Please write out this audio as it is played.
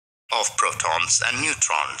of protons and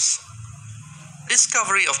neutrons.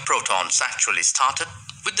 Discovery of protons actually started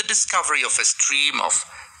with the discovery of a stream of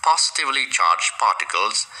positively charged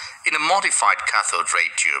particles in a modified cathode ray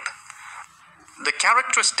tube. The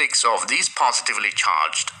characteristics of these positively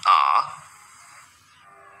charged are: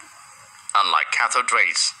 unlike cathode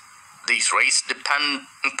rays, these rays depend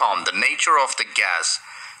upon the nature of the gas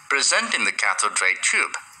present in the cathode ray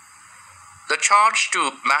tube. The charge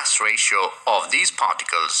to mass ratio of these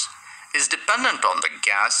particles is dependent on the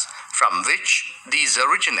gas from which these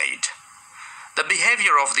originate. The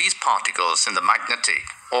behavior of these particles in the magnetic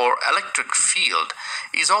or electric field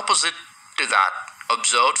is opposite to that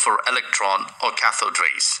observed for electron or cathode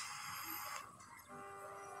rays.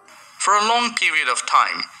 For a long period of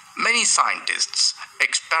time, many scientists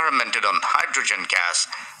experimented on hydrogen gas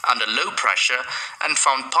under low pressure and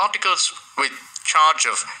found particles with charge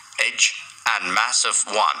of H and mass of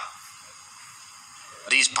 1.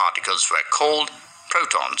 These particles were called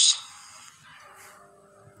protons.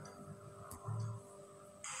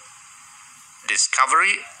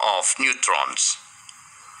 Discovery of neutrons.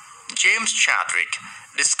 James Chadwick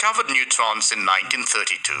discovered neutrons in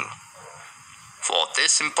 1932. For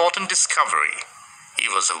this important discovery, he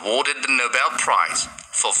was awarded the Nobel Prize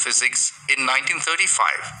for Physics in 1935.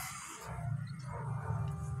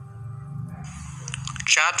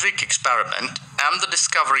 Chadwick experiment and the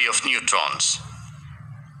discovery of neutrons.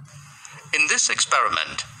 In this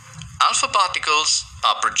experiment, alpha particles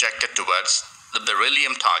are projected towards the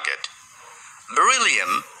beryllium target.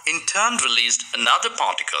 Beryllium in turn released another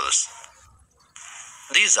particles.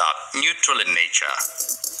 These are neutral in nature.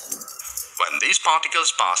 When these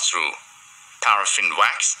particles pass through paraffin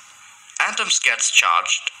wax, atoms gets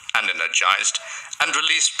charged and energized and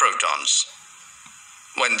release protons.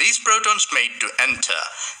 When these protons made to enter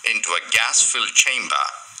into a gas-filled chamber,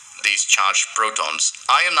 these charged protons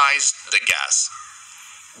ionized the gas.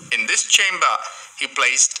 In this chamber, he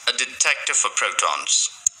placed a detector for protons.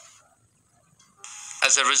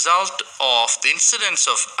 As a result of the incidence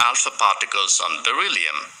of alpha particles on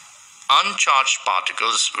beryllium, uncharged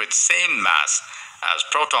particles with same mass as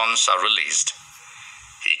protons are released.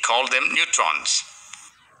 He called them neutrons.